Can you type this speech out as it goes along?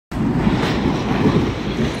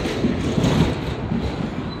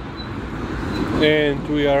and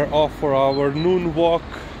we are off for our noon walk.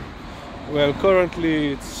 Well,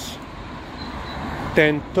 currently it's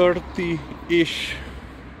 10:30-ish.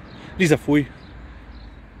 Liza, fui.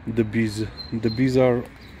 The bees are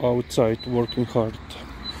outside working hard.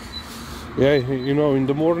 Yeah, you know, in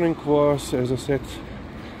the morning was, as I said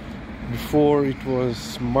before, it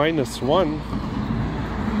was -1.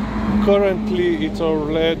 Currently it's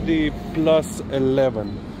already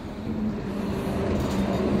 +11.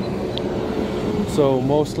 So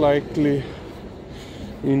most likely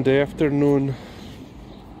in the afternoon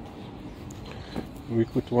we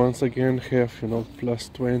could once again have, you know,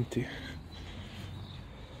 +20.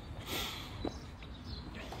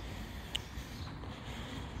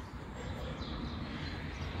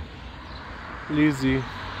 Lizzie,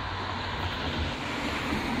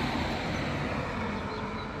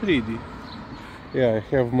 pretty. Yeah,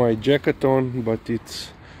 I have my jacket on, but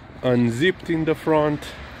it's unzipped in the front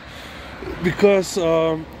because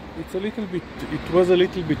it's a little bit, it was a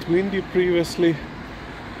little bit windy previously,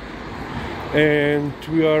 and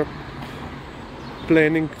we are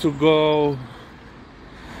planning to go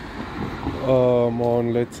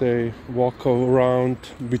on, let's say, walk around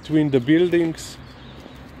between the buildings,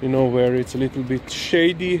 you know, where it's a little bit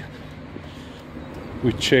shady.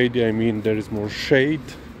 With shady I mean there is more shade,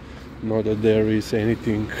 not that there is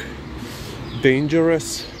anything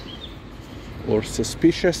dangerous or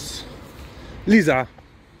suspicious. Liza!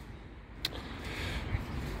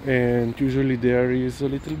 And usually there is a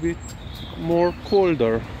little bit more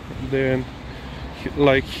colder than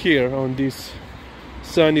like here on this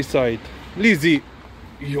sunny side. Lizzie!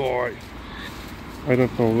 Yoy! I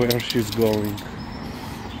don't know where she's going.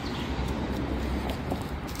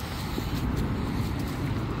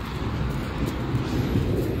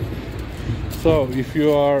 So if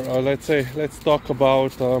you are, let's say, let's talk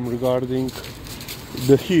about regarding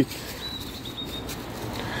the heat.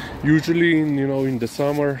 Usually, you know, in the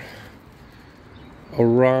summer,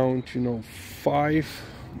 around, you know,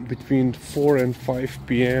 between 4 and 5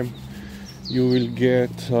 p.m. you will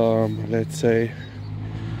get, let's say,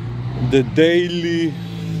 the daily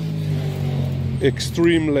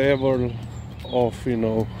extreme level of, you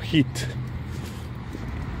know, heat.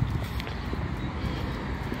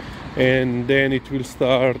 And then it will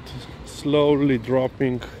start slowly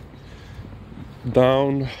dropping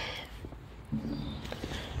down.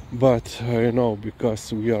 But you know,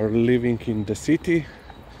 because we are living in the city,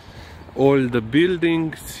 all the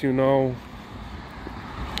buildings, you know,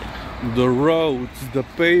 the roads, the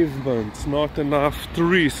pavements, not enough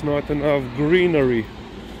trees, not enough greenery,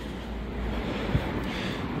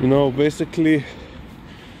 you know, basically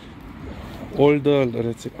all the,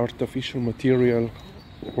 let's say, artificial material,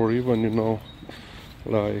 or even, you know,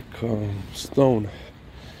 like stone,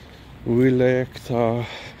 will act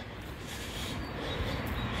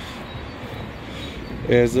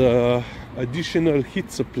as a additional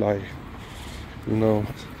heat supply, you know.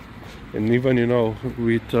 And even, you know,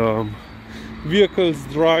 with vehicles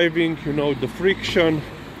driving, you know, the friction,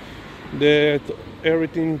 that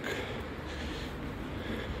everything,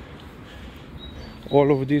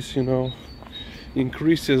 all of this, you know,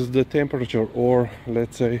 increases the temperature, or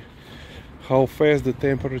let's say how fast the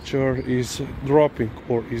temperature is dropping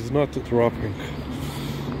or is not dropping.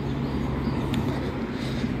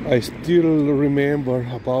 I still remember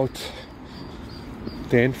about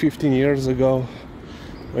 10-15 years ago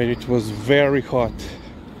when it was very hot.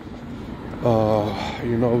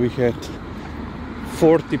 You know, we had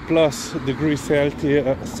 40+ degrees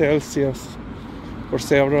Celsius for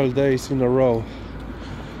several days in a row.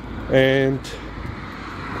 And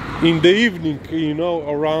in the evening, you know,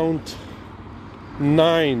 around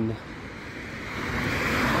 9,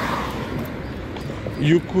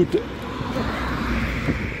 you could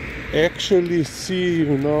actually see,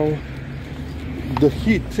 you know, the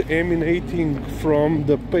heat emanating from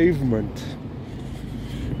the pavement.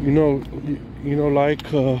 You know, like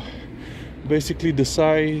basically the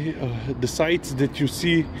sites that you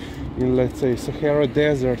see in, let's say, Sahara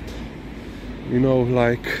Desert. You know,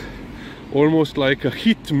 like almost like a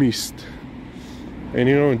heat mist. And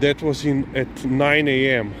you know, that was at 9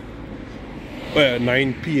 a.m.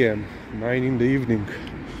 9 p.m. 9 in the evening.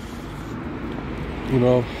 You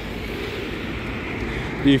know,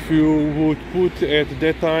 if you would put at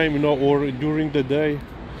that time, you know, or during the day,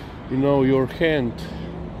 you know, your hand,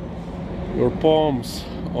 your palms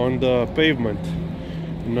on the pavement,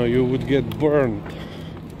 you know, you would get burned.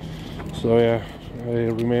 So yeah, I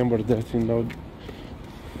remember that, you know,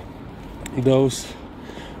 those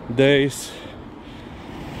days.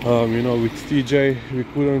 You know, with TJ we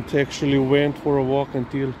couldn't actually went for a walk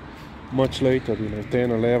until much later, you know, 10,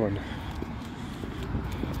 11.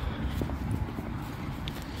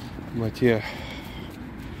 But yeah,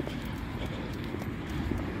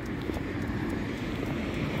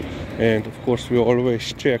 and of course we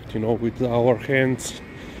always checked, you know, with our hands,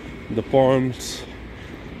 the palms,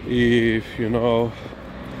 if, you know,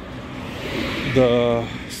 the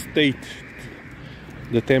state,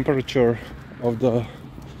 the temperature of the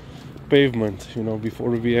pavement, you know, before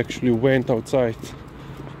we actually went outside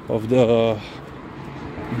of the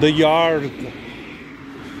yard,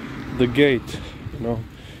 the gate, you know,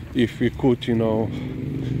 if we could, you know,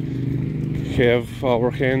 have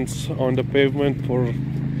our hands on the pavement for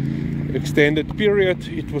extended period.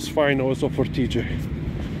 It was fine also for TJ.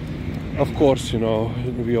 Of course, you know,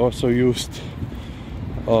 we also used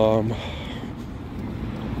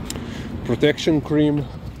protection cream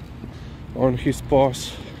on his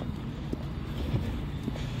paws,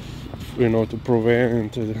 you know, to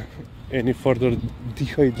prevent any further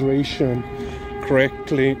dehydration,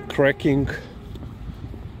 cracking.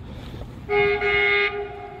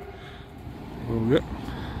 Oh, yeah.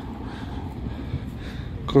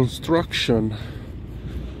 Construction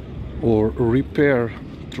or repair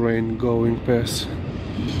train going past.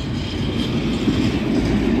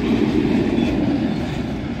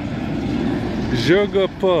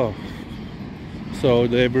 ЖГП. So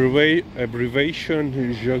the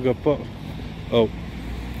abbreviation ЖГП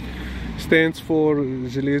stands for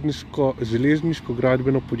Železniško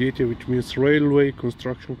gradbeno podjetje, which means Railway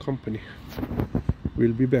Construction Company.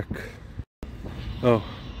 We'll be back. Oh,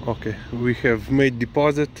 okay, we have made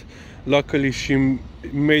deposit. Luckily she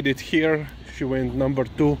made it here. She went number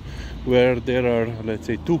 2, where there are, let's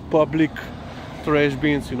say, 2 public trash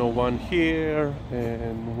bins, you know, one here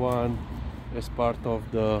and one as part of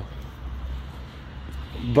the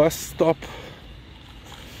bus stop.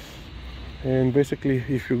 And basically,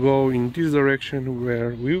 if you go in this direction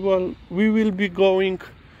where we will be going,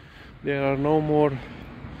 there are no more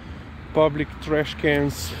public trash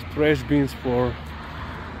cans, trash bins for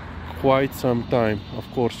quite some time.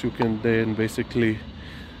 Of course, you can then basically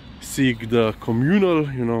seek the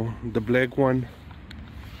communal, you know, the black one.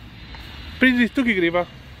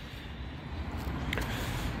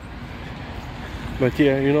 But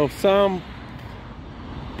yeah, you know, some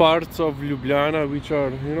parts of Ljubljana which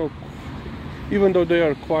are, you know, even though they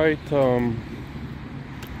are quite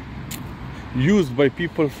used by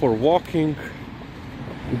people for walking,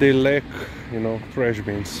 they lack, you know, trash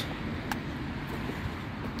bins.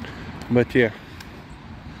 But yeah,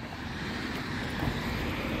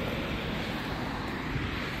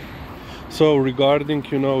 so regarding,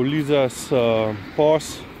 you know, Liza's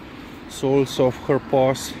paws, soles of her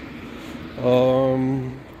paws,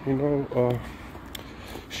 you know,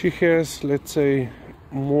 she has, let's say,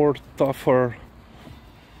 more tougher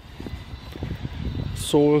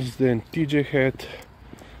soles than TJ had.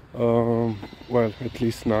 Well, at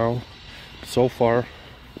least now, so far,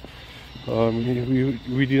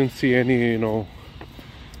 we didn't see any, you know,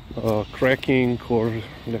 cracking or,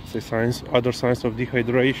 let's say, other signs of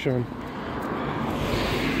dehydration.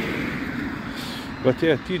 But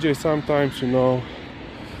yeah, TJ sometimes, you know,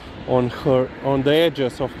 on the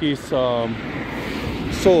edges of his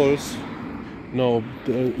soles, you know,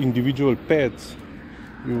 the individual pads,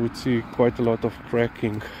 you would see quite a lot of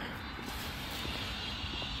cracking.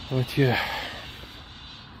 But yeah,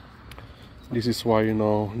 this is why, you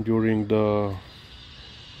know, during the,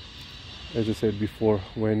 as I said before,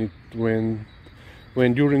 when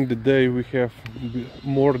during the day we have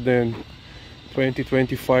more than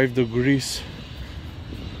 20-25 degrees,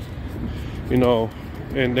 you know,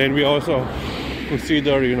 and then we also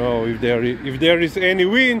consider, you know, if there is any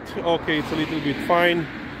wind, okay, it's a little bit fine.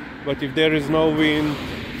 But if there is no wind,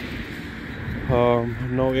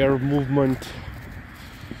 no air movement,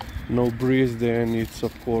 no breeze, then it's,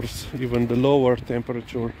 of course, even the lower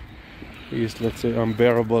temperature is, let's say,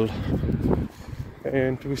 unbearable.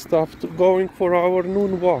 And we stopped going for our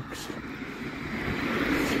noon walks.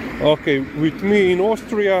 Okay, with me in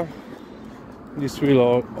Austria, this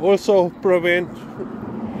will also prevent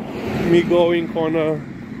me going on a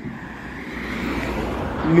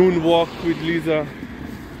noon walk with Liza.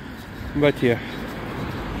 But yeah,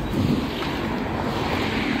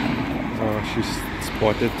 she's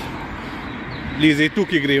spotted. Liza,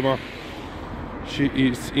 tukaj gremo. She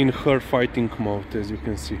is in her fighting mode, as you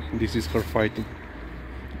can see. This is her fighting.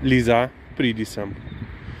 Liza, pridi sem.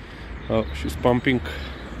 Oh, she's pumping.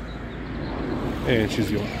 And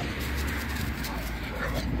she's yours.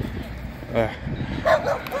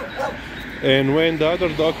 And when the other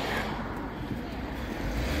dog,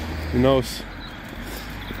 you know,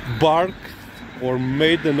 barked or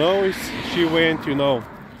made the noise, she went, you know,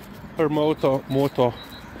 her motto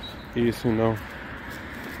is, you know,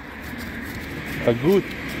 A good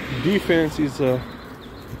defense is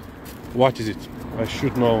what is it? I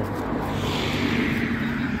should know.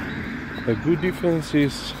 A good defense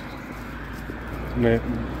is a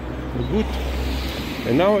good,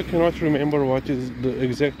 and now I cannot remember what is the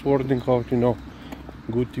exact wording of, you know,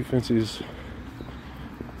 good defense is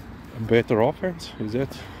a better offense. Is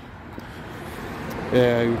that?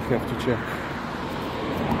 Yeah, you have to check.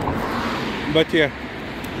 But yeah,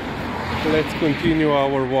 let's continue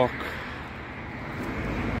our walk.